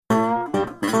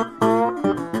Подкаст.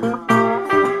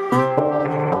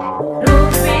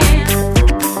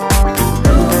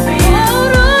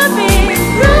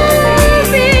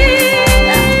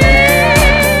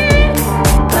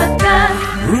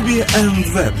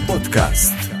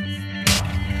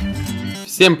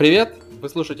 Всем привет! Вы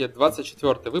слушаете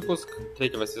 24-й выпуск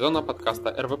третьего сезона подкаста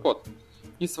RV-Pod.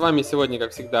 И с вами сегодня,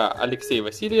 как всегда, Алексей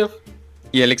Васильев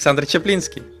и Александр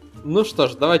Чаплинский. Ну что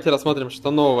ж, давайте рассмотрим,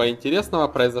 что нового и интересного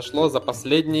произошло за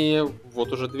последние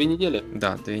вот уже 2 недели.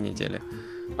 Да, 2 недели.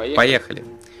 Поехали.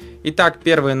 Итак,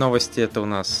 первые новости — это у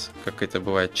нас, как это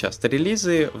бывает часто,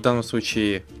 релизы. В данном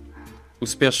случае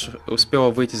успела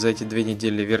выйти за эти 2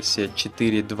 недели версия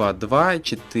 4.2.2,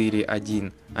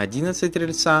 4.1.11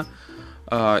 рельса.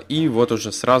 И вот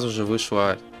уже сразу же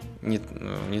вышла не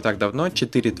так давно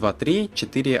 4.2.3,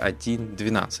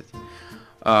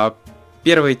 4.1.12.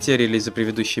 Первые те релизы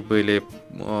предыдущие были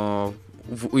в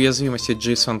уязвимости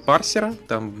JSON парсера.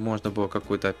 Там можно было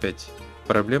какую-то опять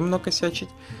проблему накосячить.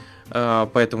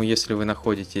 Поэтому если вы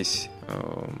находитесь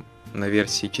на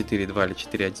версии 4.2 или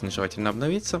 4.1, желательно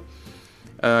обновиться.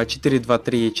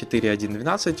 4.2.3 и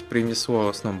 4.1.12 принесло в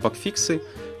основном багфиксы.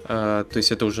 То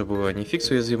есть это уже было не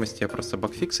фикс уязвимости, а просто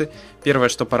багфиксы. Первое,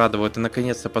 что порадовало, это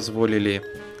наконец-то позволили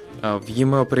в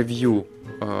EML Preview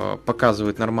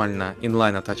показывать нормально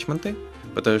inline-атачменты,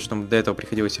 потому что до этого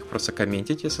приходилось их просто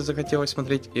комментить, если захотелось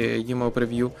смотреть EML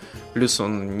Preview. Плюс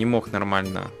он не мог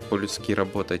нормально по-людски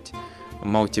работать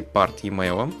multi-part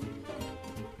e-mail.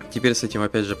 Теперь с этим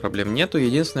опять же проблем нету.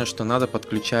 Единственное, что надо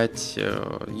подключать,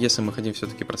 если мы хотим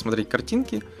все-таки просмотреть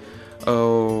картинки,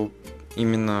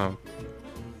 именно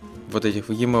вот этих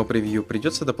в EML Preview,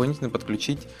 придется дополнительно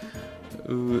подключить,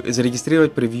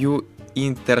 зарегистрировать Preview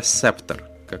Interceptor,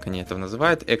 как они это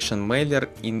называют, Action Mailer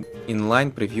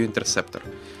Inline Preview Interceptor.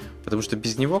 Потому что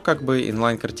без него как бы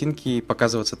inline картинки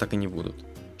показываться так и не будут,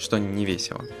 что не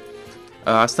весело.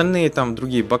 А остальные там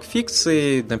другие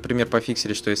багфиксы, например,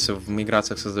 пофиксили, что если в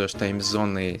миграциях создаешь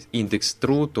таймзоны индекс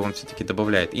true, то он все-таки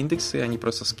добавляет индексы, а не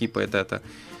просто скипает это.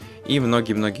 И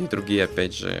многие-многие другие,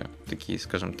 опять же, такие,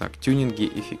 скажем так, тюнинги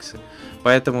и фиксы.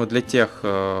 Поэтому для тех,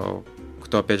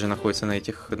 кто, опять же, находится на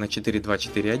 4.2,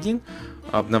 4.1,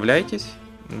 обновляйтесь.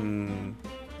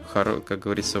 Как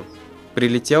говорится,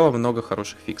 прилетело много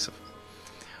хороших фиксов.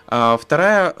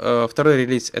 Второй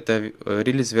релиз — это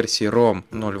релиз версии ROM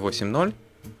 0.8.0,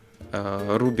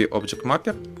 Ruby Object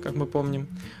Mapper, как мы помним.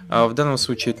 В данном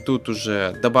случае тут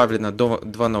уже добавлено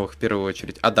 2 новых, в первую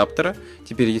очередь, адаптера.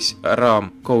 Теперь есть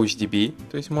RAM CouchDB,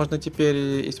 то есть можно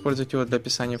теперь использовать его для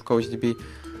описания в CouchDB.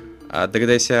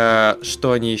 Догадайся,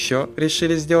 что они еще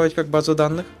решили сделать как базу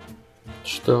данных?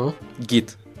 Что?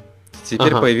 Git.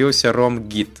 Теперь появился ROM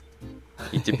Git.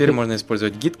 И теперь можно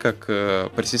использовать Git как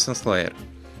persistence layer.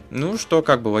 Ну, что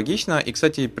как бы логично. И,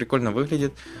 кстати, прикольно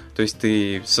выглядит. То есть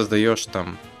ты создаешь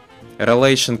там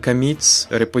relation commits,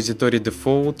 repository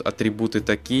default, атрибуты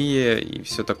такие и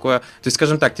все такое. То есть,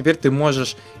 скажем так, теперь ты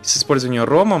можешь с использованием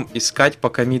ROM искать по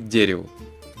commit дереву.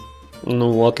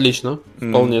 Ну, отлично.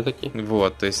 Вполне таки.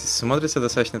 Вот, то есть смотрится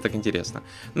достаточно так интересно.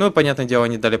 Ну, и, понятное дело,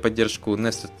 они дали поддержку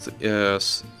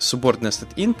support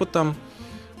nested input,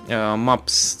 map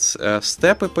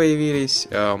степы появились,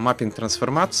 маппинг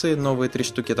трансформации, новые 3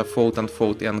 штуки, это fold,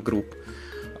 unfold и ungroup.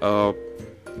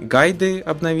 Гайды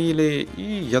обновили, и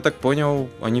я так понял,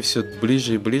 они все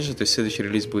ближе и ближе, то есть следующий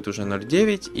релиз будет уже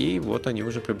 0.9, и вот они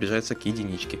уже приближаются к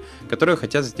единичке, которую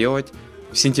хотят сделать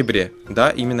в сентябре,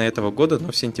 да, именно этого года,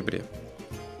 но в сентябре.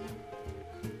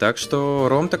 Так что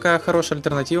ROM такая хорошая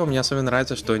альтернатива, мне особенно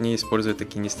нравится, что они используют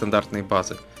такие нестандартные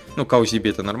базы. Ну, CouchDB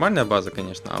это нормальная база,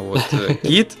 конечно, а вот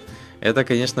Git, это,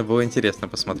 конечно, было интересно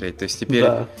посмотреть, то есть теперь...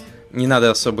 Не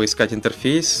надо особо искать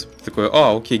интерфейс. Такой,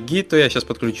 окей, Git, то я сейчас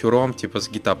подключу ROM, типа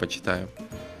с Git почитаю.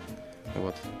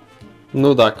 Вот.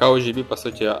 Ну да, CouchDB, по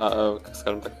сути, как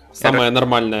скажем так, самая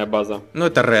нормальная база. Ну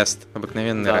это REST,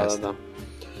 обыкновенный REST. Да.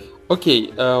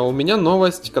 Окей, у меня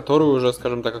новость, которую уже,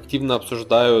 скажем так, активно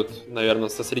обсуждают, наверное,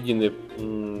 со середины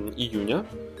июня,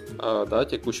 да,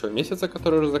 текущего месяца,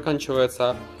 который уже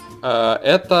заканчивается.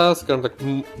 Это, скажем так,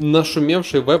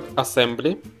 нашумевший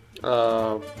WebAssembly,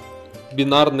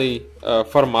 бинарный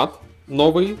формат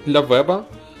новый для веба,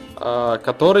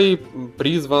 который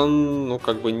призван, ну,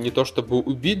 как бы не то чтобы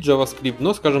убить JavaScript,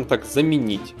 но, скажем так,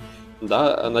 заменить.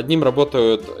 Да? Над ним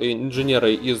работают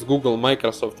инженеры из Google,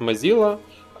 Microsoft, Mozilla,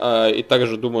 и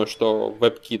также думаю, что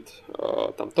WebKit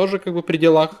там тоже как бы при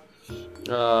делах.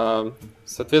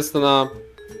 Соответственно,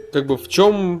 как бы в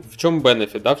чем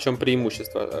benefit, да, в чем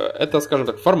преимущество? Это, скажем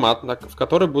так, формат, в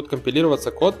который будет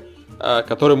компилироваться код,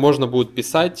 который можно будет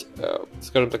писать,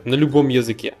 скажем так, на любом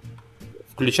языке,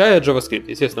 включая JavaScript.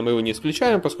 Естественно, мы его не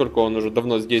исключаем, поскольку он уже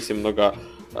давно здесь и много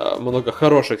много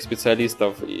хороших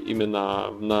специалистов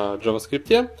именно на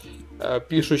JavaScript,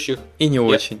 пишущих. И не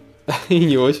очень. И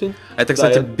не очень. Это,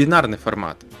 кстати, бинарный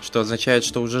формат, что означает,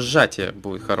 что уже сжатие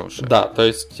будет хорошее. Да, то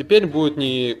есть теперь будет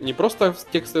не просто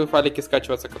текстовые файлики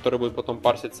скачиваться, которые будут потом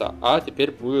парситься, а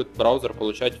теперь будет браузер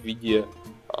получать в виде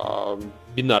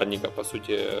бинарника, по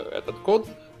сути, этот код,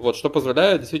 вот, что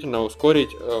позволяет действительно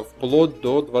ускорить вплоть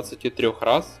до 23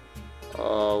 раз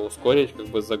ускорить как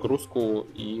бы загрузку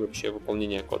и вообще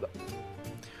выполнение кода.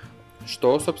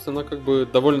 Что, собственно, как бы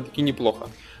довольно-таки неплохо.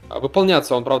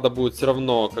 Выполняться он, правда, будет все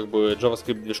равно как бы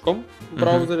JavaScript движком в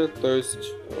браузере, то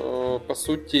есть, по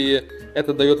сути,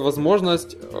 это дает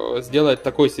возможность сделать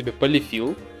такой себе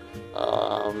полифил.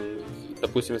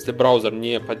 Допустим, если браузер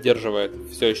не поддерживает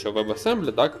все еще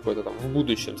WebAssembly, да, какой-то там в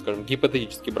будущем, скажем,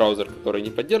 гипотетический браузер, который не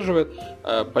поддерживает,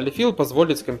 полифил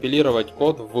позволит скомпилировать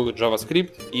код в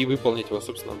JavaScript и выполнить его,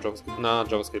 собственно, на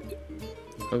JavaScript.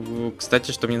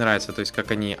 Кстати, что мне нравится, то есть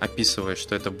как они описывают,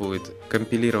 что это будет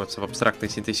компилироваться в абстрактное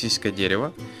синтаксическое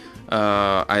дерево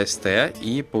AST,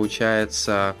 и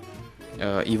получается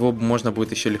его можно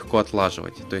будет еще легко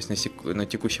отлаживать. То есть на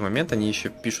текущий момент они еще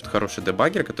пишут хороший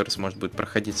дебаггер, который сможет будет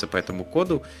проходиться по этому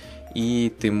коду,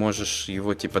 и ты можешь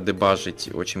его типа дебажить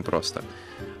очень просто.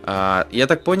 Я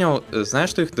так понял, знаешь,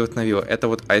 что их вдохновило? Это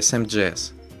вот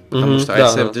ISM.js. Потому что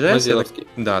ISM.js,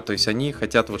 да, то есть они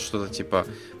хотят вот что-то типа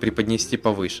преподнести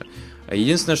повыше.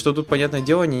 Единственное, что тут, понятное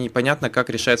дело, непонятно, как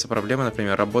решается проблема,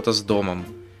 например, работа с домом.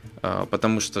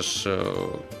 Потому что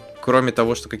кроме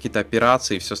того, что какие-то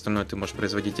операции и все остальное ты можешь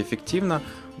производить эффективно,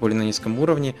 более на низком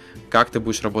уровне, как ты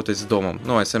будешь работать с домом?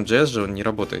 Ну, ISM.js же он не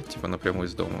работает типа напрямую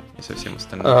с домом и со всем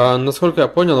остальным. Насколько я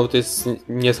понял, вот из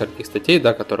нескольких статей,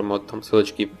 да, которым мы вот там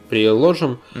ссылочки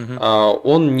приложим,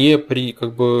 он не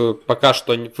как бы пока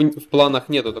что в планах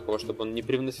нету такого, чтобы он не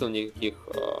привносил никаких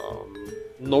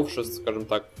новшеств, скажем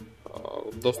так,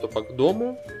 доступа к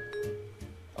дому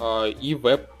и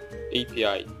веб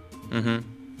API.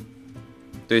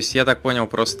 То есть, я так понял,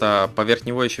 просто поверх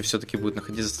него еще все-таки будет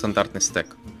находиться стандартный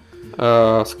стек.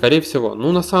 Скорее всего.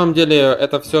 Ну, на самом деле,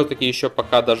 это все-таки еще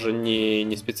пока даже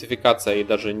не спецификация и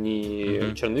даже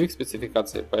не черновик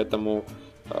спецификации, поэтому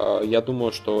я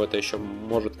думаю, что это еще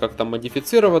может как-то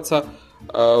модифицироваться,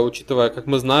 учитывая, как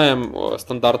мы знаем,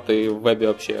 стандарты в вебе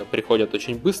вообще приходят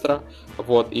очень быстро,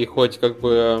 вот, и хоть как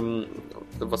бы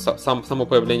само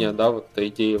появление, да, вот этой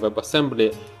идеи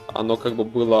WebAssembly, оно как бы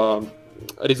было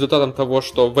результатом того,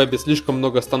 что в вебе слишком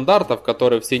много стандартов,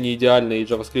 которые все не идеальны, и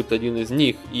JavaScript один из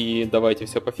них, и давайте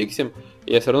все пофиксим.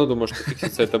 Я все равно думаю, что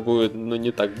фикситься это будет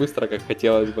не так быстро, как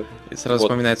хотелось бы. И сразу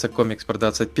вспоминается комикс про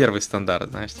 21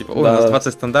 стандарт, знаешь, типа, у нас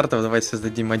 20 стандартов, давайте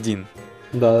создадим один.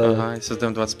 Да. И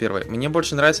создаем 21. Мне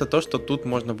больше нравится то, что тут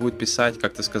можно будет писать,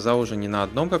 как ты сказал, уже не на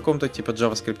одном каком-то типа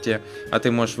JavaScript, а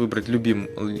ты можешь выбрать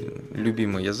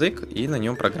любимый язык и на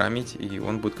нем программить, и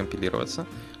он будет компилироваться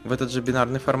в этот же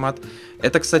бинарный формат.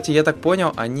 Это, кстати, я так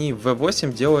понял, они в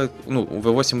V8 делают, ну, у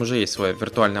V8 уже есть своя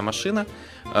виртуальная машина.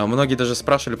 Многие даже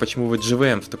спрашивали, почему вы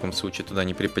JVM в таком случае туда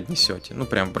не преподнесете, ну,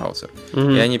 прям в браузер.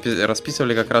 И они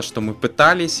расписывали как раз, что мы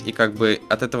пытались, и как бы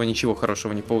от этого ничего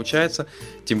хорошего не получается,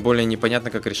 тем более непонятно,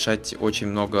 как решать очень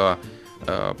много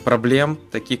проблем,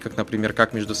 таких как, например,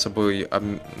 как между собой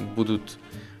будут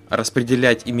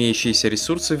распределять имеющиеся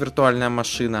ресурсы виртуальная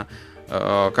машина,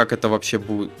 как это вообще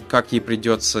будет, как ей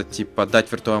придется типа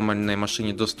дать виртуальной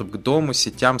машине доступ к дому,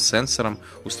 сетям, сенсорам,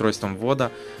 устройствам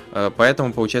ввода.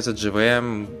 Поэтому, получается,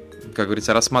 JVM, как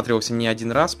говорится, рассматривался не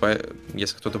один раз,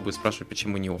 если кто-то будет спрашивать,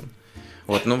 почему не он.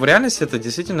 Вот. Но в реальности это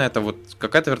действительно это вот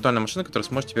какая-то виртуальная машина, которая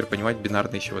сможет теперь понимать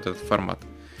бинарный еще вот этот формат.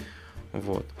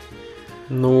 Вот.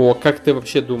 Ну, как ты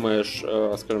вообще думаешь,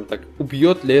 скажем так,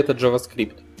 убьет ли это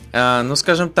JavaScript? Ну,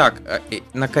 скажем так,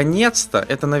 наконец-то,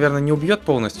 это, наверное, не убьет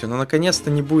полностью, но наконец-то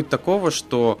не будет такого,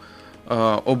 что,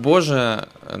 о боже,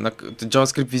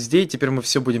 JavaScript везде, и теперь мы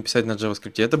все будем писать на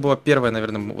JavaScript. Это была первая,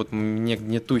 наверное, вот мне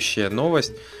гнетущая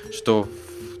новость, что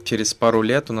через пару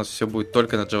лет у нас все будет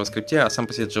только на JavaScript, а сам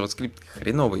по себе JavaScript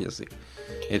хреновый язык.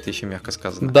 Это еще мягко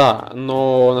сказано. Да,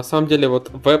 но на самом деле вот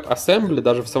WebAssembly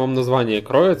даже в самом названии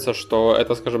кроется, что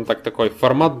это, скажем так, такой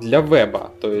формат для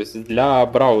веба, то есть для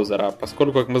браузера,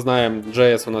 поскольку, как мы знаем,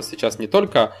 JS у нас сейчас не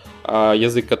только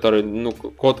язык, который, ну,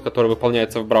 код, который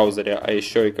выполняется в браузере, а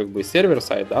еще и как бы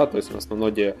сервер-сайд, да, то есть у нас на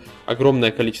ноде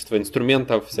огромное количество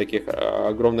инструментов, всяких,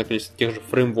 огромное количество тех же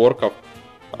фреймворков,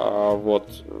 вот.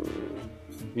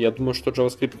 Я думаю, что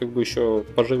JavaScript как бы еще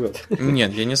поживет.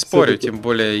 Нет, я не спорю, тем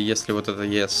более, если вот это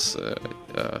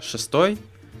ES 6,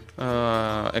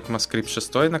 ECMAScript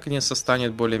 6 наконец-то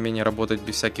станет более-менее работать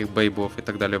без всяких бейбов и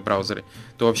так далее в браузере,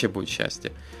 то вообще будет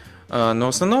счастье. Но в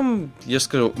основном, я же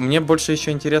скажу, мне больше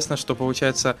еще интересно, что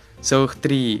получается целых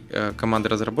 3 команды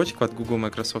разработчиков от Google,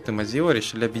 Microsoft и Mozilla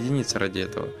решили объединиться ради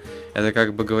этого. Это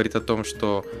как бы говорит о том,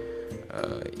 что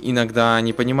иногда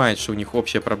они понимают, что у них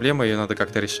общая проблема, ее надо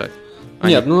как-то решать.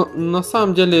 Нет, ну на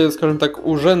самом деле, скажем так,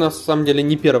 уже на самом деле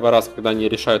не первый раз, когда они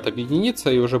решают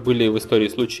объединиться, и уже были в истории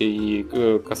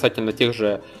случаи касательно тех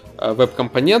же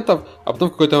веб-компонентов, а потом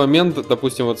в какой-то момент,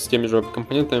 допустим, вот с теми же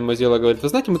веб-компонентами Mozilla говорит: вы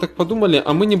знаете, мы так подумали,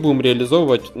 а мы не будем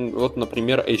реализовывать, вот,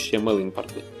 например, HTML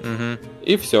импорты.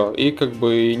 И все, и как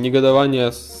бы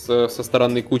негодование со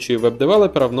стороны кучи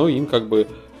веб-девелоперов, но им как бы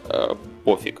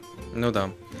пофиг. Ну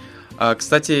да.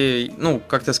 Кстати, ну,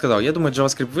 как ты сказал, я думаю,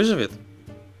 JavaScript выживет.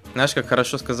 Знаешь, как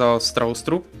хорошо сказал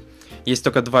Страус-Труп, есть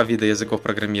только 2 вида языков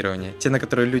программирования. Те, на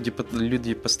которые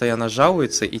люди постоянно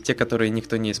жалуются, и те, которые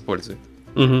никто не использует.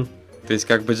 Угу. То есть,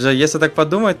 как бы, если так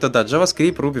подумать, то да,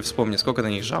 JavaScript, Ruby, вспомни, сколько на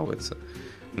них жалуются.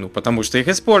 Ну, потому что их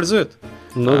используют.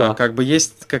 Ну да. Как бы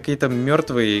есть какие-то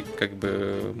мертвые, как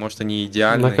бы, может, они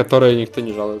идеальные. На которые никто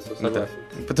не жалуется, согласен. Да,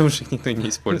 потому что их никто не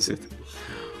использует.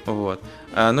 Вот.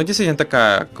 Но действительно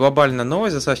такая глобальная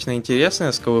новость, достаточно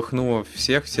интересная, сколыхнула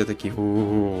всех, все такие: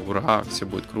 ура, все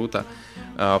будет круто.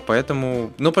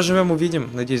 Поэтому, ну, поживем, увидим,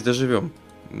 надеюсь, доживем.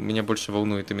 Меня больше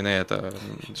волнует именно эта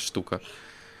штука.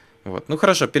 Вот. Ну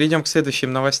хорошо, перейдем к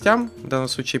следующим новостям, в данном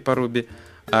случае по Ruby.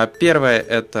 Первое —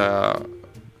 это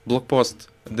блогпост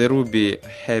The Ruby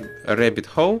Rabbit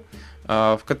Hole,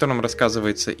 в котором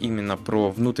рассказывается именно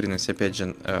про внутренность, опять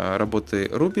же, работы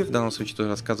Ruby. В данном случае тут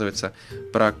рассказывается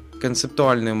про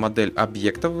концептуальную модель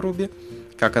объектов в Ruby,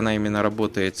 как она именно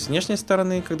работает с внешней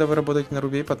стороны, когда вы работаете на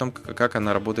Ruby, и потом как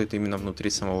она работает именно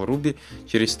внутри самого Ruby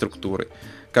через структуры.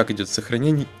 Как идет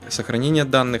сохранение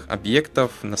данных,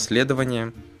 объектов,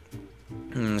 наследование,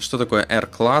 что такое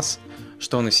R-класс,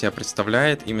 что он из себя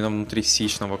представляет именно внутри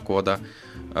C-шного кода.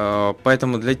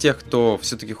 Поэтому для тех, кто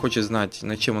все-таки хочет знать,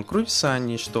 над чем он крутится, а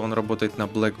не что он работает на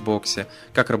блэкбоксе,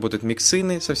 как работают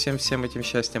миксины со всем этим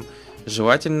счастьем,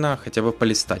 желательно хотя бы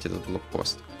полистать этот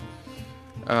блогпост.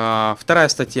 Вторая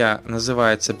статья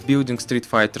называется Building Street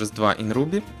Fighters 2 in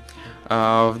Ruby.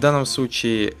 В данном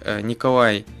случае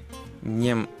Николай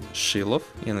Немшилов,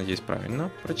 я надеюсь,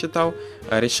 правильно прочитал,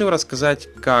 решил рассказать,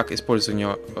 как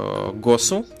использование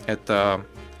GOSU, это,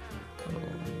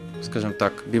 скажем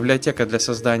так, библиотека для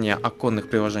создания оконных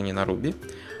приложений на Ruby.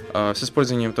 С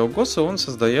использованием этого GOSU он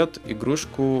создает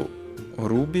игрушку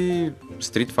Ruby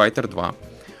Street Fighter 2.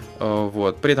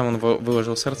 Вот. При этом он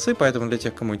выложил сорцы, поэтому для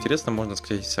тех, кому интересно, можно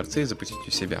скачать сорцы и запустить у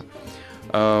себя.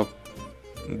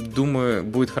 Думаю,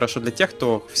 будет хорошо для тех,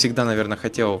 кто всегда, наверное,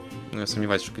 хотел, ну, я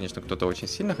сомневаюсь, что, конечно, кто-то очень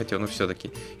сильно хотел, но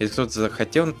все-таки, если кто-то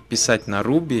захотел писать на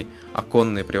Ruby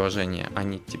оконные приложения, а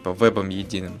не типа вебом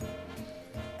единым.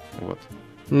 Вот.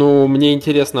 Ну, мне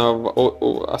интересно,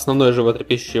 основной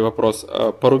животрепещущий вопрос: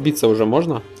 порубиться уже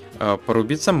можно?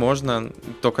 Порубиться можно,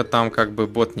 только там как бы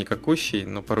бот никакущий,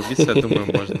 но порубиться, я думаю,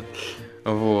 можно.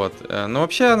 Вот. Но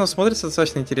вообще оно смотрится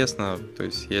достаточно интересно. То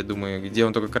есть, я думаю, где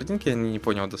он только картинки, я не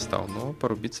понял, достал, но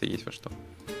порубиться есть во что.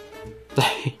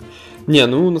 Не,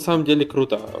 ну на самом деле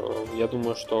круто. Я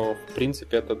думаю, что в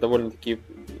принципе это довольно-таки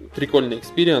прикольный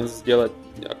экспириенс сделать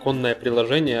оконное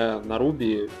приложение на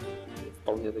Ruby.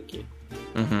 Вполне такие.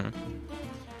 Угу.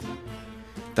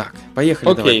 Так,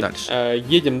 поехали, давай дальше.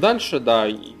 Едем дальше, да.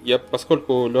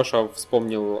 Поскольку Леша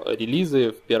вспомнил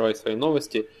релизы в первой своей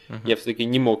новости, я все-таки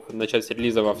не мог начать с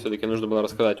релизов, а все-таки нужно было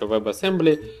рассказать о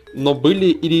WebAssembly. Но были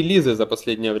и релизы за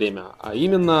последнее время. А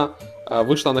именно,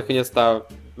 вышла наконец-то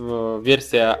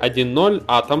версия 1.0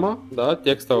 Atom, да,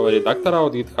 текстового редактора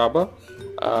от GitHub.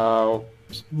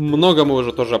 Много мы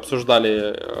уже тоже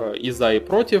обсуждали и за, и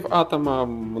против Atom.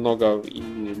 Много и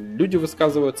люди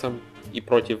высказываются и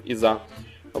против, и за.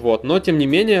 Вот. Но, тем не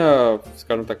менее,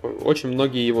 скажем так, очень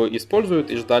многие его используют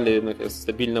и ждали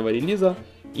стабильного релиза,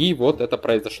 и вот это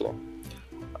произошло.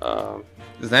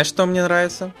 Знаешь, что мне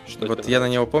нравится? Что вот я на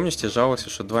него, помнишь, тебе жаловался,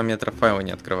 что 2 метра файла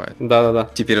не открывает. Да-да-да.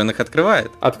 Теперь он их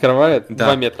открывает. Открывает? Да.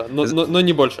 2 метра, но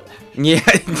не больше. Не,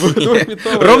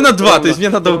 ровно 2, то есть мне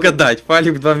надо угадать.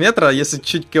 Файлик 2 метра, если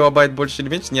чуть килобайт больше или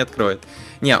меньше, не откроет.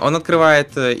 Не, он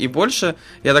открывает и больше.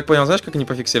 Я так понял, знаешь, как они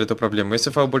пофиксили эту проблему? Если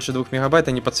файл больше 2 мегабайт,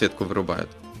 они подсветку вырубают.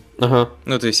 Ага.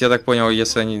 Ну, то есть, я так понял,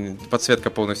 если подсветка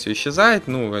полностью исчезает,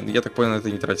 ну, я так понял, это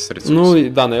не тратится ресурс. Ну,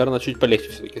 да, наверное, чуть полегче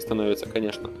все-таки становится,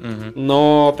 конечно.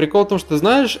 Но прикол в том, что,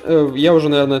 знаешь, я уже,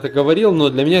 наверное, это говорил, но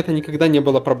для меня это никогда не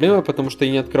было проблемой, потому что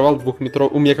я не открывал 2-метровый...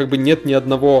 У меня как бы нет ни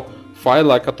одного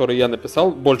файла, который я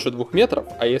написал, больше 2 метров,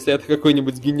 а если это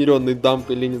какой-нибудь сгенеренный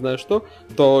дамп или не знаю что,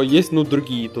 то есть,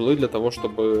 другие тулы для того,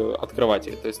 чтобы открывать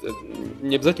их. То есть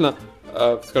не обязательно,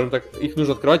 скажем так, их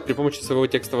нужно открывать при помощи своего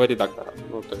текстового редактора.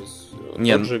 То есть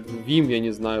тот же Vim, я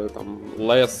не знаю, там,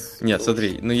 Less. Нет,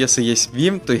 смотри, если есть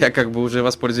Vim, то я как бы уже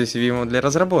воспользуюсь Vim для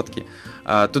разработки.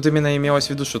 Тут именно имелось в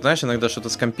виду, что, знаешь, иногда что-то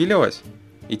скомпилилось,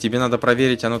 и тебе надо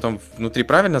проверить, оно там внутри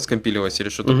правильно скомпилилось или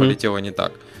что-то полетело не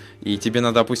так. И тебе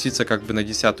надо опуститься как бы на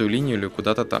 10-ю линию или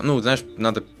куда-то там. Знаешь,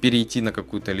 надо перейти на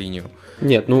какую-то линию.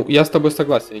 Нет, я с тобой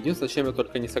согласен. Единственное, с чем я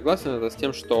только не согласен, это с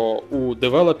тем, что у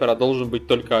девелопера должен быть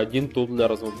только один тул для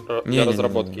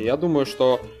разработки. Я думаю,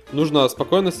 что нужно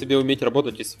спокойно себе уметь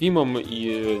работать и с Vim,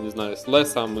 и, не знаю, с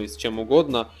Less, и с чем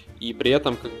угодно, и при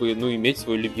этом как бы, иметь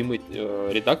свой любимый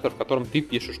редактор, в котором ты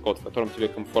пишешь код, в котором тебе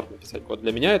комфортно писать код.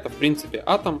 Для меня это, в принципе,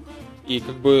 Atom. И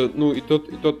как бы, и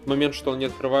тот момент, что он не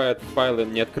открывает файлы,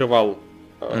 не открывал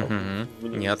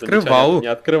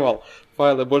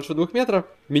файлы больше 2 метров,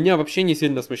 меня вообще не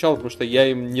сильно смущало, потому что я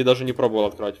им даже не пробовал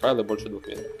открывать файлы больше 2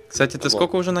 метров. Кстати, ты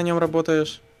сколько уже на нем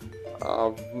работаешь?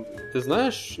 Ты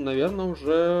знаешь, наверное,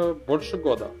 уже больше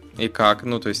года. И как?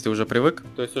 То есть ты уже привык?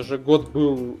 То есть уже год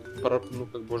был,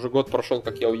 уже год прошел,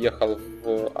 как я уехал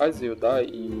в Азию, да,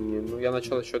 и я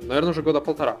начал еще, наверное, уже года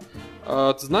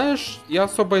 1.5. Ты знаешь, я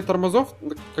особо и тормозов,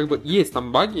 как бы есть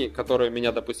там баги, которые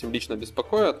меня, допустим, лично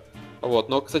беспокоят,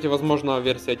 но, кстати, возможно,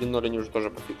 версия 1.0 они уже тоже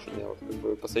пофикшены, я как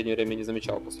бы в последнее время не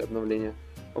замечал после обновления.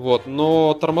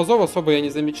 Но тормозов особо я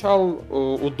не замечал,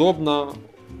 удобно,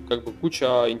 как бы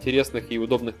куча интересных и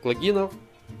удобных плагинов,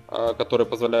 которые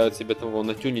позволяют себе его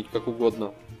натюнить как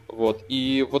угодно.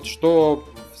 И что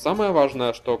самое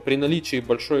важное, что при наличии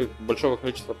большого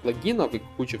количества плагинов и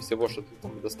кучи всего, что ты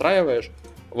там достраиваешь,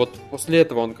 после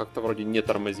этого он как-то вроде не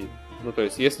тормозит. То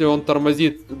есть, если он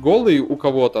тормозит голый у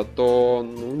кого-то, то,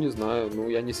 не знаю,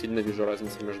 я не сильно вижу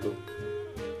разницы между.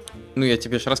 Я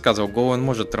тебе же рассказывал, Go он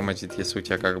может тормозить, если у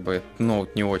тебя как бы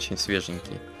ноут не очень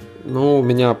свеженький. У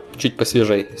меня чуть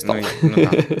посвежей стал.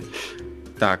 Да.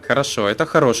 Так, хорошо, это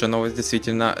хорошая новость,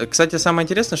 действительно. Кстати, самое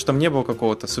интересное, что не было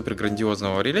какого-то супер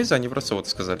грандиозного релиза, они просто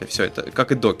сказали, все, это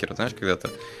как и докер, знаешь,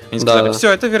 когда-то. Они сказали, все,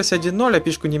 это версия 1.0,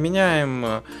 API-шку не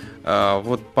меняем,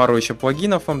 пару еще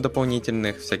плагинов вам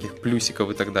дополнительных, всяких плюсиков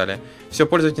и так далее. Все,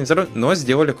 пользователи здоровы, но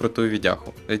сделали крутую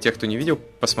видяху. Для тех, кто не видел,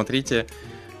 посмотрите,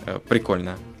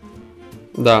 прикольно.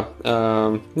 Да,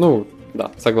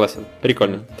 да, согласен,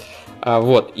 прикольно.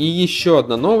 И еще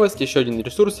одна новость, еще один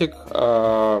ресурсик,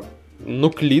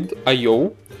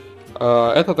 Nuclid.io.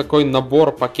 Это такой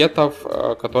набор пакетов,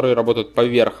 которые работают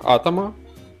поверх Атома,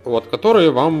 которые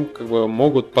вам как бы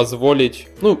могут позволить,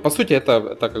 по сути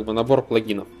это как бы набор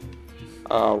плагинов,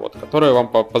 которые вам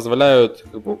позволяют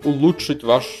как бы улучшить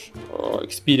ваш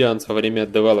experience во время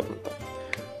девелопмента.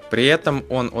 При этом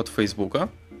он от Фейсбука,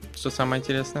 что самое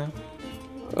интересное.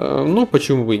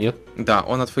 Почему бы и нет? Да,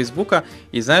 он от Фейсбука.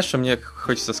 И знаешь, что мне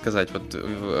хочется сказать?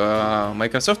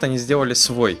 Microsoft, они сделали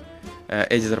свой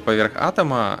эдитор поверх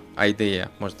Атома, IDE,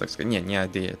 можно так сказать. Не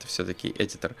IDE, это все-таки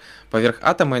эдитор. Поверх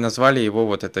Атома и назвали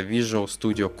его это Visual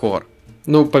Studio Core.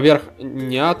 Поверх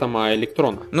не Атома, а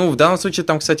Электрона. В данном случае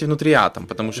там, кстати, внутри Атом,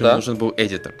 потому что им нужен был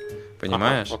эдитор.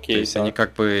 Понимаешь? Окей, то есть да. Они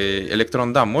как бы...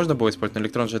 Электрон, да, можно было использовать, но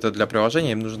Электрон же это для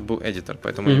приложения, им нужен был эдитор,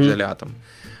 поэтому они взяли Атом.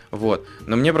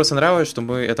 Но мне просто нравилось, что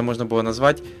это можно было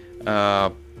назвать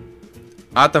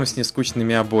Атом с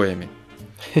нескучными обоями.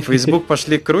 Facebook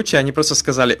пошли круче, они просто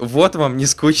сказали, вот вам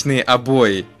нескучные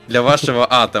обои для вашего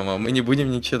Атома, мы не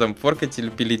будем ничего там форкать или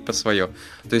пилить по свое.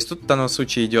 То есть тут в данном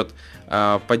случае идет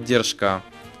поддержка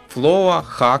Flow,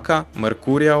 Hack,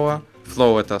 Mercurial.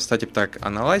 Flow это Static Tag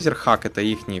Analyzer, Hack это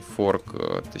ихний форк,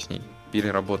 точнее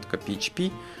переработка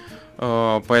PHP.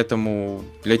 Поэтому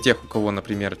для тех, у кого,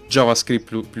 например,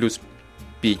 JavaScript плюс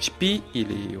PHP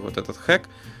или вот этот хэк,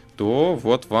 то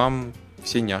вот вам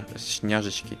все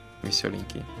няжечки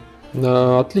веселенькие.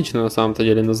 Да, отлично на самом-то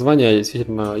деле название,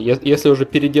 действительно. Если уже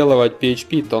переделывать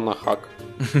PHP, то на хак,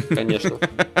 конечно.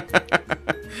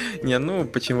 Не,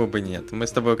 почему бы нет? Мы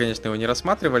с тобой, конечно, его не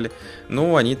рассматривали,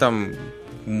 но они там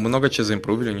много чего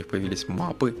заимпровили, у них появились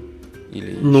мапы.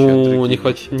 Или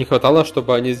не хватало,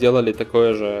 чтобы они сделали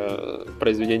такое же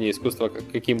произведение искусства,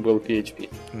 каким был PHP.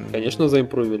 Конечно,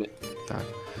 заимпровили. Так.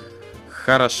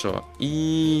 Хорошо.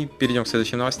 И перейдем к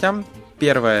следующим новостям.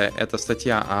 Первая — это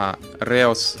статья о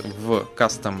Rails в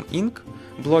Custom Inc.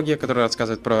 блоге, который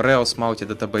рассказывает про Rails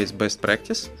Multi-Database Best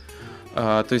Practice.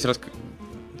 То есть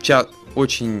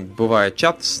очень бывает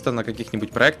часто на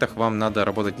каких-нибудь проектах вам надо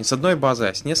работать не с одной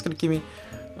базой, а с несколькими.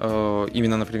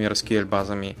 Именно, например,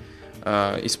 SQL-базами.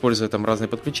 используя там разные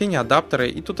подключения, адаптеры.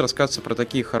 И тут рассказывается про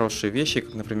такие хорошие вещи,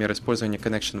 как, например, использование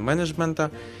connection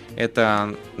management.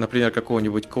 Это, например,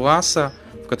 какого-нибудь класса,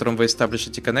 в котором вы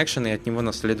эстаблишите connection, и от него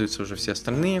наследуются уже все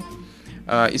остальные.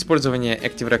 Использование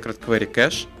Active Record Query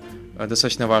Cache.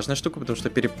 Достаточно важная штука, потому что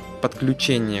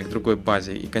переподключение к другой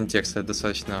базе и контекста — это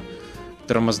достаточно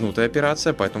тормознутая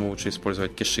операция, поэтому лучше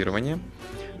использовать кеширование.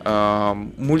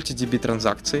 Multi-DB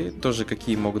транзакции, тоже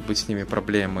какие могут быть с ними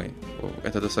проблемы,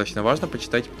 это достаточно важно,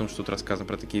 почитайте, потому что тут рассказано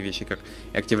про такие вещи, как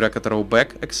Active Record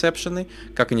Rollback Exception,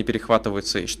 как они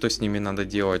перехватываются и что с ними надо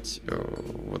делать,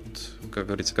 вот, как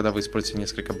говорится, когда вы используете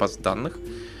несколько баз данных.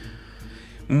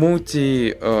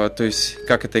 То есть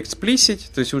как это explicit,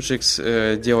 то есть лучше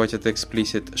делать это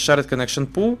explicit. Shared Connection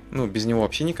Pool, без него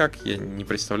вообще никак, я не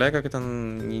представляю, как это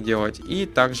не делать. И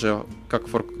также,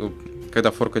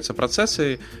 когда форкаются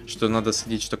процессы, что надо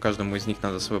следить, что каждому из них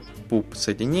надо свой пул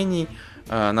соединений,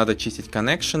 надо чистить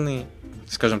коннекшены.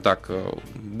 Скажем так,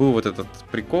 был вот этот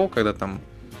прикол, когда там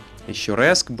еще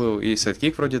REST был, и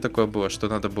Sidekick вроде такое было, что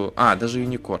надо было... даже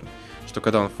Unicorn. Что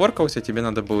когда он форкался, тебе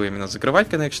надо было именно закрывать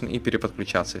connection и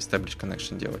переподключаться, establish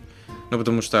connection делать.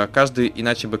 Потому что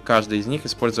иначе бы каждый из них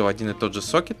использовал один и тот же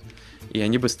сокет, и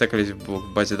они бы стекались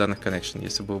в базе данных connection,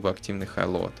 если был бы активный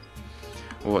high-load.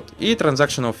 Вот. И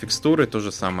transactional фикстуры то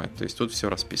же самое, то есть тут все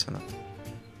расписано.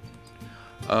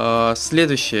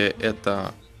 Следующее —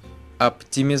 это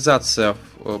оптимизация,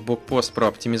 блокпост про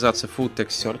оптимизацию full text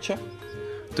search.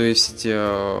 То есть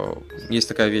есть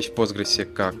такая вещь в Postgres,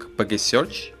 как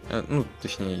PG-Search,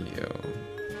 точнее,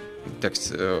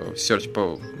 text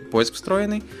search поиск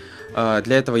встроенный.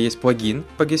 Для этого есть плагин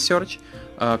PG-Search,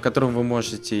 которым вы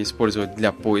можете использовать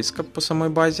для поиска по самой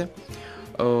базе.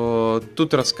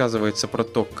 Тут рассказывается про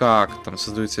то, как там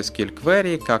создаются SQL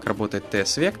query, как работает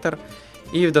TS-вектор.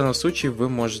 И в данном случае вы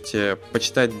можете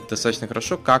почитать достаточно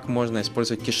хорошо, как можно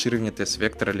использовать кеширование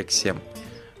TS-вектора LXM,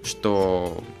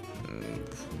 что,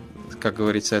 как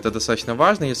говорится, это достаточно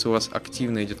важно. Если у вас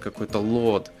активно идет какой-то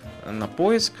лод на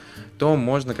поиск, то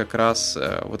можно как раз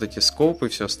вот эти скопы и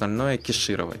все остальное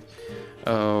кешировать,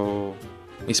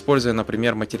 используя,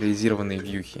 например, материализированные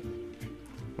вьюхи.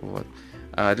 Вот.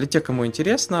 А для тех, кому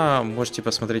интересно, можете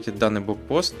посмотреть данный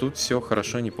блогпост. Тут все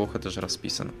хорошо, неплохо даже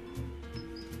расписано.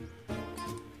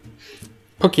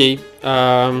 Окей.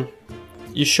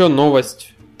 Еще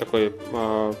новость,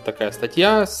 такая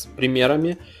статья с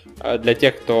примерами для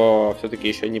тех, кто все-таки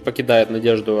еще не покидает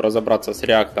надежду разобраться с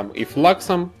React и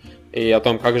Flux, и о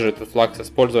том, как же этот Flux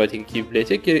использовать и какие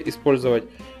библиотеки использовать.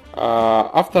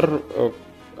 Автор,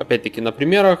 опять-таки на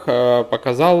примерах,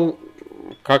 показал,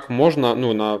 как можно,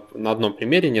 на одном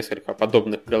примере несколько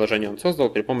подобных приложений он создал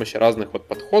при помощи разных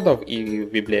подходов и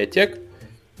библиотек,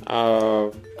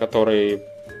 которые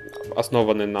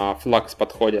основаны на Flux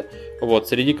подходе,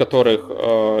 среди которых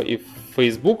и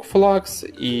Facebook Flux,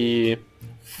 и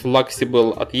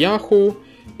Fluxible от Yahoo,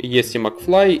 есть и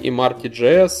McFly, и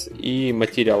Marty.js, и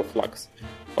Material Flux.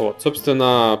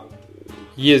 Собственно,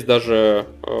 есть даже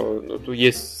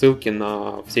есть ссылки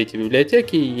на все эти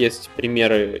библиотеки, есть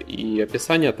примеры и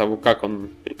описание того, как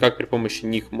при помощи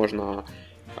них можно,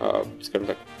 скажем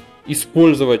так,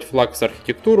 использовать Flux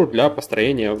архитектуру для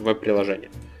построения веб-приложения.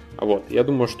 Я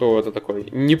думаю, что это такой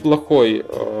неплохой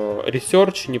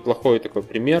ресерч, неплохой такой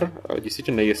пример.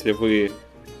 Действительно, если вы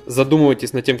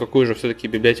задумываетесь над тем, какую же все-таки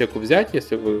библиотеку взять,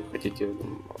 если вы хотите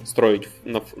строить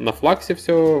на Flux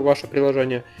все ваше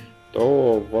приложение,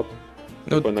 то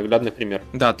такой наглядный пример.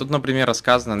 Да, тут, например,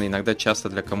 рассказано, иногда часто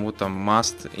для кому-то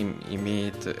must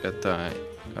имеет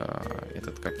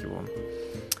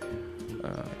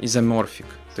изоморфик.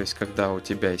 То есть, когда у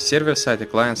тебя и сервер-сайт, и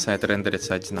клиент-сайт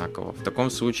рендерится одинаково. В таком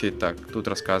случае, тут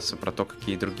рассказывается про то,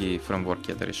 какие другие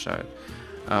фреймворки это решают.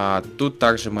 Тут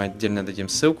также мы отдельно дадим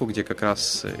ссылку, где как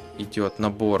раз идет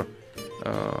набор,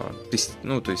 то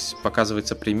есть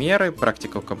показываются примеры,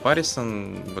 practical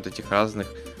comparison этих разных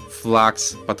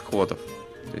Flux подходов,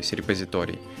 то есть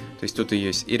репозиторий. То есть тут и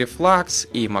есть и Reflux,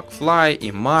 и McFly,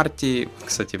 и Marty.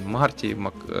 Кстати, Marty,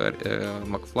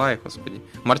 McFly,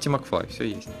 Marty, все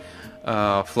есть.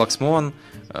 Fluxmon,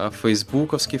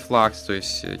 фейсбуковский Flux, то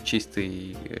есть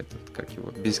чистый,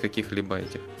 без каких-либо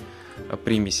этих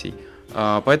примесей.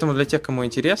 Поэтому для тех, кому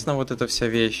интересна эта вся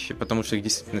вещь, потому что их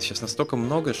действительно сейчас настолько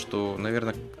много, что,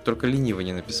 наверное, только ленивый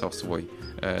не написал свою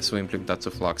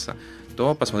имплементацию Flux,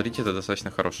 то посмотрите, это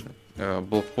достаточно хороший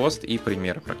блогпост и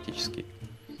примеры практически.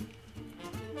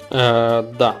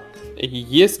 Да.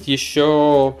 Есть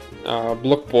еще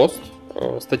блогпост,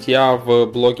 статья в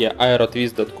блоге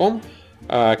aerotwist.com,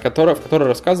 в которой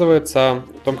рассказывается о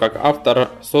том, как автор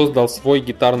создал свой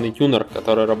гитарный тюнер,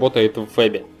 который работает в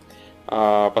вебе.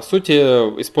 По сути,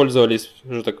 использовались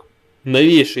уже так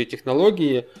новейшие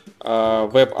технологии,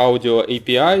 Web Audio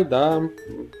API, да,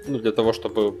 ну, для того,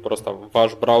 чтобы просто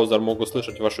ваш браузер мог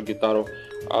услышать вашу гитару.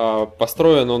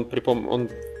 Построен он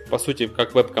по сути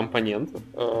как веб-компонент,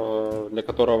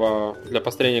 для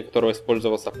построения которого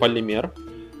использовался полимер.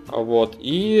 Вот.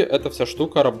 И эта вся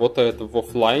штука работает в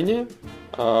офлайне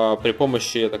при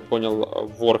помощи, я так понял,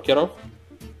 воркеров.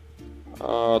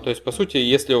 То есть, по сути,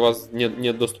 если у вас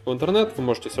нет доступа в интернет, вы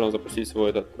можете все равно запустить свой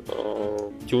этот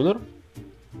тюнер,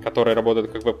 который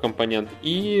работает как веб-компонент,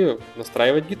 и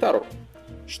настраивать гитару,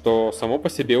 что само по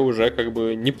себе уже как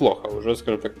бы неплохо, уже,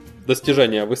 скажем так,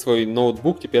 достижение. Вы свой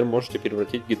ноутбук теперь можете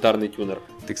превратить в гитарный тюнер.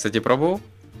 Ты, кстати, пробовал?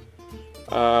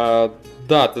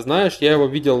 Да, ты знаешь, я его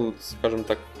видел, скажем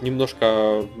так,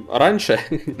 немножко раньше.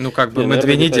 Ну, как бы мы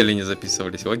 2 недели не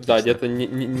записывались, логично. Да, где-то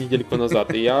недельку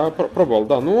назад. И я пробовал,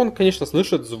 да. Ну, он, конечно,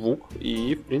 слышит звук,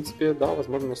 и, в принципе, да,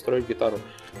 возможно настроить гитару.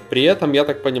 При этом, я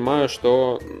так понимаю,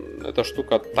 что эта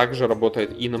штука также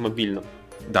работает и на мобильном.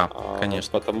 Да,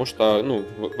 конечно. Потому что, ну,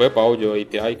 Web Audio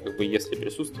API, как бы, если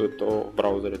присутствует, то в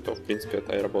браузере, то, в принципе,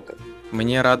 это и работает.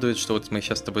 Мне радует, что вот мы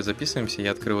сейчас с тобой записываемся,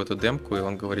 я открыл эту демку, и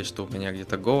он говорит, что у меня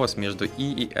где-то голос между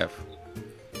И и F.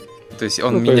 То есть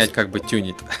он менять как бы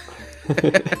тюнит.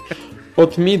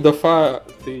 От ми до фа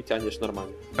ты тянешь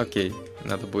нормально. Окей,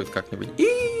 надо будет как-нибудь.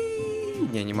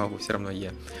 Не могу, все равно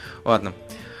Е. Ладно.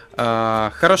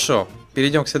 Хорошо,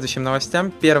 перейдем к следующим новостям.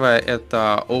 Первое —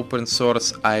 это open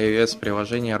source iOS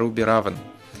приложение Ruby Raven.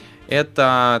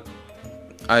 Это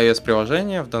iOS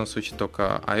приложение, в данном случае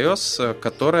только iOS,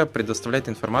 которое предоставляет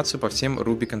информацию по всем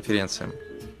Ruby конференциям,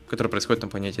 которые происходят на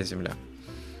планете Земля,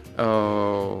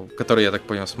 которые, я так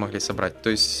понял, смогли собрать. То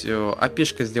есть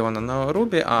API-шка сделана на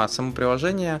Ruby, а само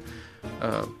приложение,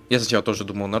 я сначала тоже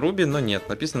думал на Ruby, но нет,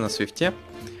 написано на Swift.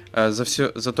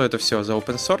 Зато это все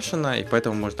заопенсоршено, и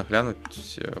поэтому можно глянуть,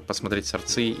 посмотреть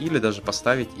сорцы или даже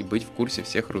поставить и быть в курсе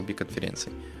всех Ruby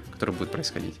конференций, которые будут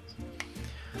происходить.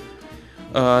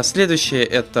 Следующее —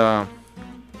 это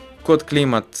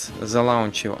CodeClimate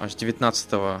залаунчил аж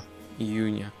 19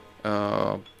 июня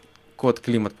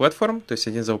CodeClimate Platform, то есть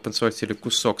они заопенсорсили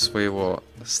кусок своего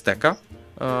стека,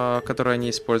 который они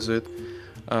используют.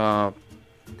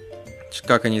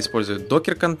 Как они используют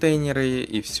докер-контейнеры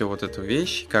и всю вот эту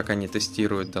вещь, как они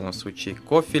тестируют в данном случае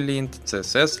CoffeeLint,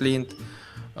 CSSLint,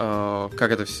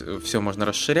 как это все можно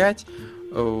расширять,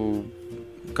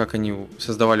 как они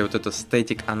создавали вот это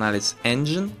Static Analysis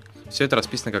Engine. Все это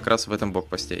расписано как раз в этом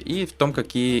блогпосте. И в том,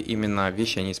 какие именно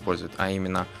вещи они используют, а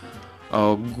именно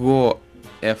GoFMT,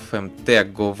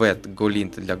 GoVet,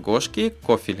 GoLint для Гошки,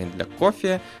 CoffeeLint для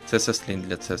кофе, CSSLint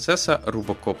для CSS,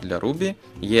 RuboCop для Ruby,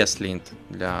 ESLint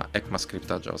для ECMAScript,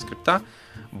 JavaScript,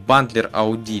 Bundler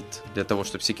Audit для того,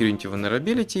 чтобы Security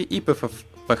Vulnerability, и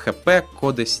PHP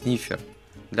Code Sniffer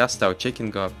для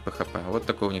стайл-чекинга PHP. Вот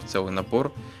такой у них целый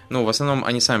набор. Ну, в основном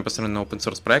они сами построены на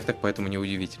open-source проектах, поэтому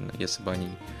неудивительно, если бы они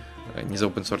не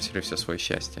заопенсорсили все свое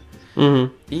счастье.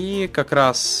 И как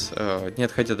раз, не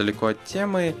отходя далеко от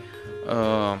темы,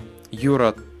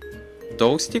 Юра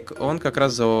Толстик, он как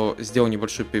раз сделал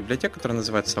небольшую библиотеку, которая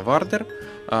называется Warder,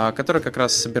 которая как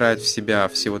раз собирает в себя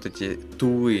все вот эти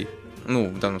тулы, ну,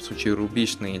 в данном случае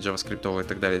рубишные, JavaScript и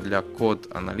так далее, для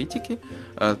код-аналитики,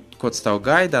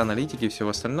 код-стайл-гайда, аналитики и всего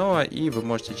остального, и вы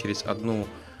можете через одну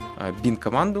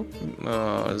bin-команду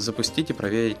запустить и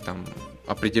проверить там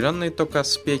определенные только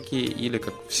спеки или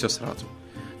как все сразу.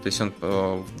 То есть он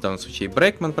в данном случае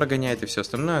брейкман прогоняет и все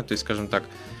остальное, то есть, скажем так,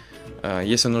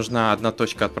 если нужна одна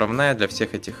точка отправная для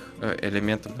всех этих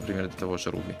элементов, например, для того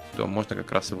же Ruby, то можно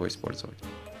как раз его использовать.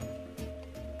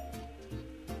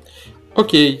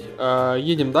 Окей,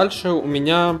 едем дальше. У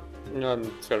меня,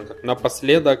 скажем так,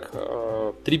 напоследок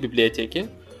 3 библиотеки.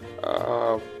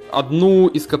 Одну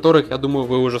из которых, я думаю,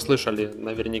 вы уже слышали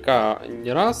наверняка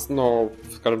не раз, но,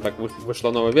 скажем так,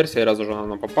 вышла новая версия, раз уже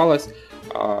она попалась.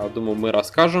 Думаю, мы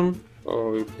расскажем,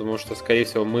 потому что, скорее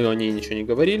всего, мы о ней ничего не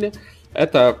говорили.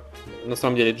 Это, на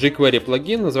самом деле, jQuery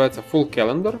плагин, называется Full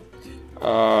Calendar.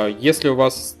 Если у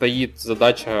вас стоит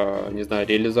задача, не знаю,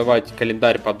 реализовать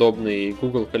календарь, подобный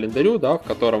Google календарю, да, в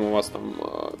котором у вас там,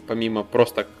 помимо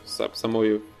просто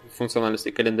самой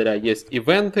функциональности календаря, есть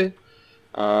ивенты,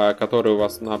 которые у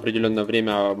вас на определенное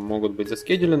время могут быть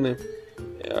заскедулены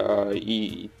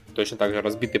и точно так же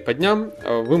разбиты по дням,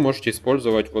 вы можете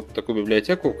использовать вот такую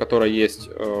библиотеку, в которой есть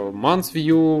Month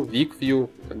View, Week View,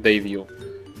 Day View.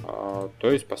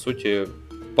 То есть, по сути,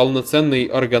 полноценный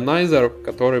органайзер,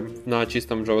 который на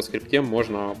чистом JavaScript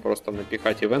можно просто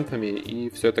напихать ивентами, и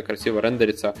все это красиво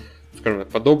рендерится, скажем так,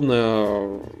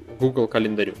 подобно Google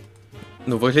календарю.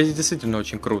 Ну, выглядит действительно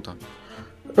очень круто.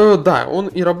 Да, он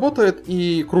и работает,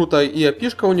 и круто, и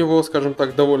API-шка у него, скажем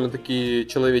так, довольно-таки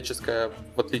человеческая,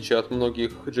 в отличие от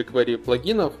многих jQuery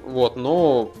плагинов, вот,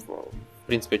 но, в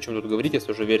принципе, о чем тут говорить,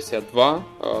 если уже версия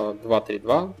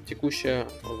 2.3.2 текущая,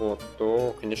 вот,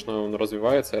 то, конечно, он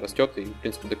развивается и растет, и, в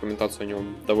принципе, документация у него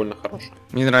довольно хорошая.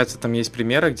 Мне нравится, там есть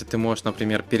примеры, где ты можешь,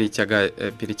 например,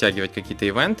 перетягивать какие-то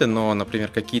ивенты, но, например,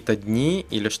 какие-то дни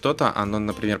или что-то, оно,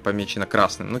 например, помечено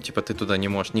красным, ну, типа, ты туда не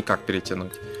можешь никак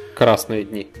перетянуть. Красные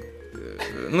дни.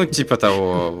 Ну, типа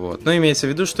того, вот. Но имеется в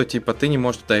виду, что, типа, ты не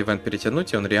можешь туда ивент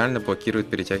перетянуть, и он реально блокирует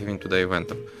перетягивание туда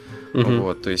ивентов.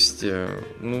 Вот, то есть,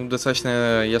 ну,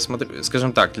 достаточно, я смотрю,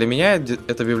 скажем так, для меня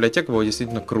эта библиотека была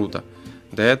действительно круто.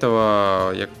 До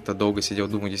этого я как-то долго сидел,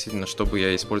 думал, действительно, что бы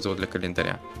я использовал для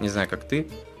календаря. Не знаю, как ты.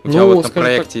 У тебя вот на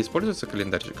проекте так... используется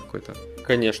календарь какой-то?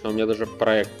 Конечно, у меня даже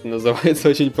проект называется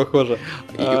очень похоже.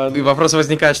 И вопрос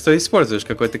возникает, что используешь,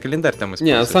 какой ты календарь там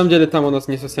используешь? Не, на самом деле там у нас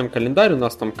не совсем календарь, у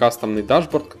нас там кастомный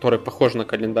дашборд, который похож на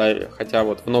календарь, хотя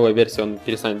вот в новой версии он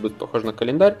перестанет быть похож на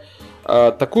календарь.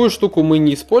 Такую штуку мы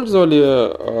не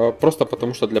использовали, просто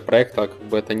потому что для проекта как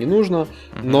бы это не нужно,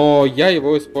 но я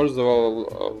его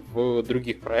использовал в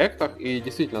других проектах, и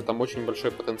действительно там очень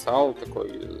большой потенциал такой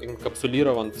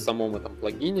инкапсулирован в самом этом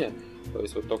плагине. То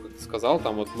есть вот то, как ты сказал,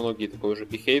 там вот многие такой уже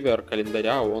behavior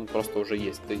календаря, он просто уже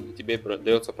есть. Тебе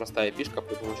дается простая API-шка,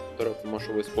 при помощи которой ты можешь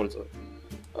его использовать.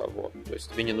 Вот. То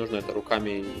есть тебе не нужно это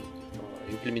руками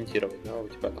имплементировать, да, у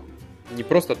тебя там не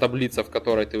просто таблица, в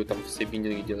которой ты там все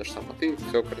биндинги делаешь сам, а ты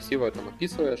все красиво там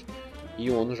описываешь, и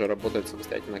он уже работает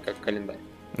самостоятельно как календарь.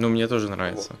 Ну, мне тоже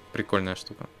нравится. Вот. Прикольная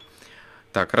штука.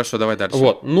 Так, хорошо, давай дальше.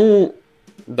 Вот, ну,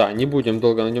 да, не будем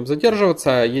долго на нем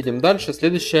задерживаться, едем дальше.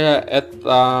 Следующая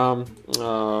это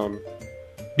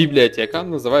библиотека,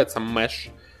 называется Mesh,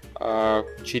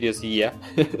 через E,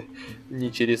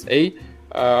 не через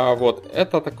A. Вот,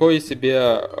 это такой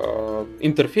себе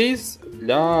интерфейс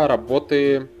для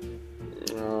работы.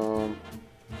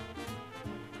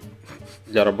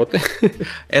 Для работы.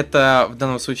 Это в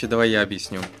данном случае, давай я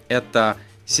объясню. Это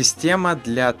система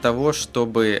для того,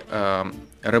 чтобы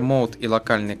remote и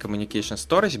локальный communication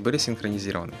storage были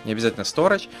синхронизированы. Не обязательно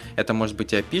storage, это может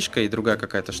быть и API-шка, и другая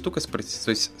какая-то штука, то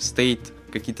есть state,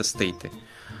 какие-то стейты.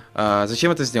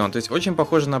 Зачем это сделано? То есть очень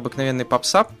похоже на обыкновенный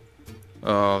PubSub,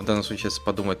 в данном случае, если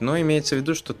подумать, но имеется в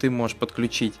виду, что ты можешь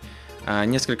подключить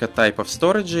несколько типов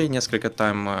storage,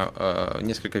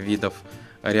 несколько видов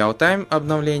real-time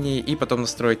обновлений, и потом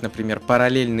настроить, например,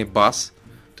 параллельный бас.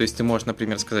 То есть ты можешь,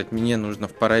 например, сказать, мне нужно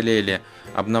в параллели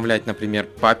обновлять, например,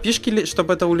 по API-шке,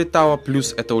 чтобы это улетало,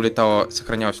 плюс это улетало,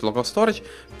 сохранялось в local storage,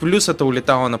 плюс это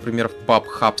улетало, например, в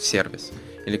PubHub сервис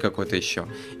или какой-то еще.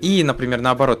 И, например,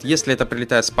 наоборот, если это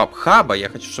прилетает с PubHub, я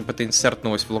хочу, чтобы это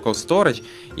инсертнулось в local storage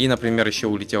и, например, еще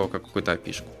улетело как какую-то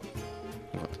API-шку.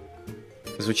 Вот.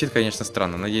 Звучит, конечно,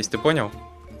 странно. Надеюсь, ты понял?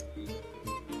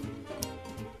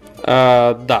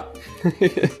 Да.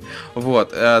 Вот,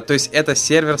 то есть это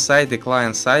сервер-сайд и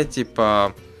клиент-сайд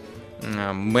типа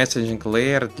messaging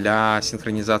layer для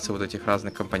синхронизации вот этих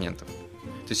разных компонентов.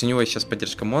 То есть у него есть сейчас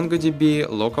поддержка MongoDB,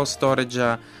 Local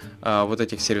Storage, вот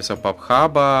этих сервисов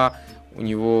PubHub, у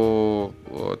него,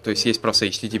 то есть есть просто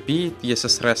HTTP, если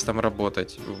с REST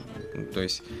работать, то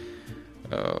есть,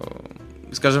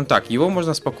 скажем так, его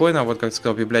можно спокойно, вот как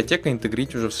сказал, библиотека,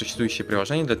 интегрировать уже в существующие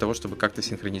приложения для того, чтобы как-то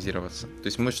синхронизироваться. То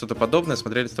есть мы что-то подобное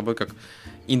смотрели с тобой как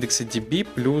IndexedDB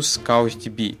плюс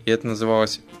CouchDB, и это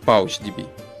называлось PouchDB.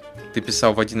 Ты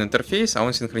писал в один интерфейс, а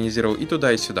он синхронизировал и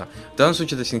туда, и сюда. В данном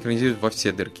случае это синхронизирует во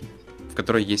все дырки, в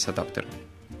которые есть адаптеры.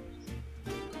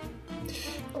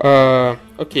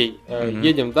 Окей,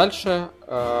 едем дальше.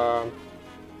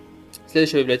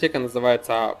 Следующая библиотека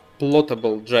называется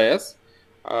Plotable.js.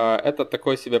 Это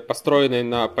такой себе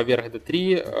построенный поверх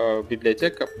D3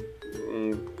 библиотека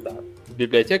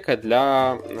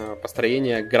для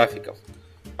построения графиков.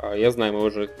 Я знаю, мы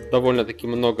уже довольно-таки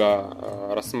много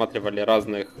рассматривали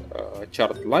разных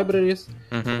chart libraries,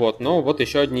 вот, но вот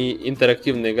еще одни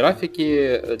интерактивные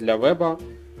графики для веба,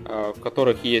 в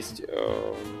которых есть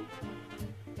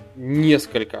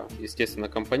несколько, естественно,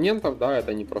 компонентов, да,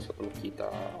 это не просто там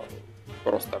какие-то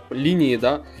просто линии,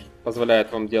 да,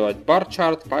 позволяет вам делать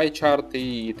бар-чарт, пай-чарт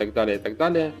и так далее, и так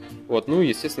далее. Вот, ну,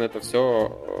 естественно, это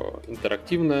все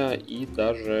интерактивно, и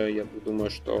даже, я думаю,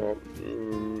 что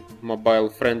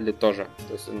mobile-friendly тоже.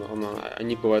 То есть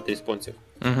они бывают responsive.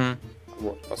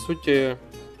 Вот, по сути,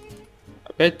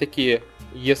 опять-таки,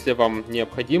 если вам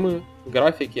необходимы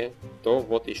графики, то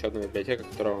вот еще одна библиотека,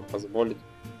 которая вам позволит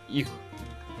их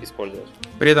использовать.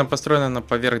 При этом построена она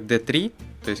поверх D3,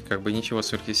 то есть как бы ничего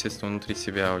сверхъестественного внутри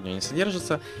себя у нее не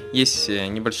содержится. Есть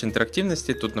небольшие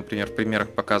интерактивности. Тут, например, в примерах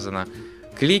показано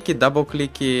клики,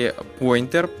 дабл-клики,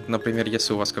 поинтер. Например,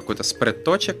 если у вас какой-то спред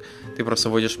точек, ты просто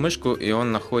вводишь мышку, и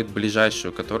он находит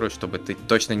ближайшую, которую, чтобы ты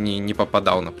точно не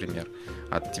попадал, например.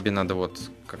 А тебе надо вот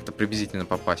как-то приблизительно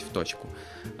попасть в точку.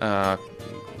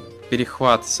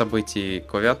 Перехват событий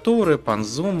клавиатуры,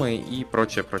 панзумы и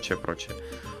прочее.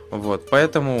 Вот,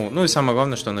 поэтому, ну и самое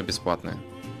главное, что оно бесплатное.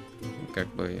 Как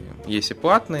бы, есть и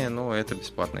платные, но это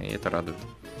бесплатное, и это радует.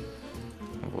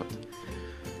 Вот.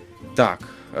 Так,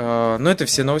 ну это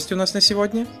все новости у нас на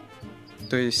сегодня.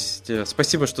 То есть,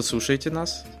 спасибо, что слушаете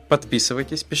нас.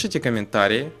 Подписывайтесь, пишите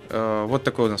комментарии. Вот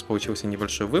такой у нас получился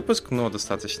небольшой выпуск, но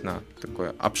достаточно такой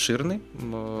обширный.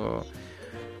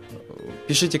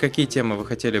 Пишите, какие темы вы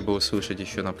хотели бы услышать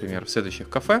еще, например, в следующих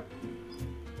кафе.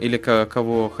 Или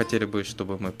кого хотели бы,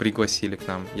 чтобы мы пригласили к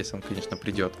нам, если он, конечно,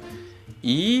 придет.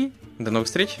 И до новых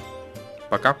встреч.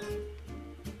 Пока.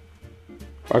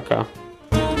 Пока.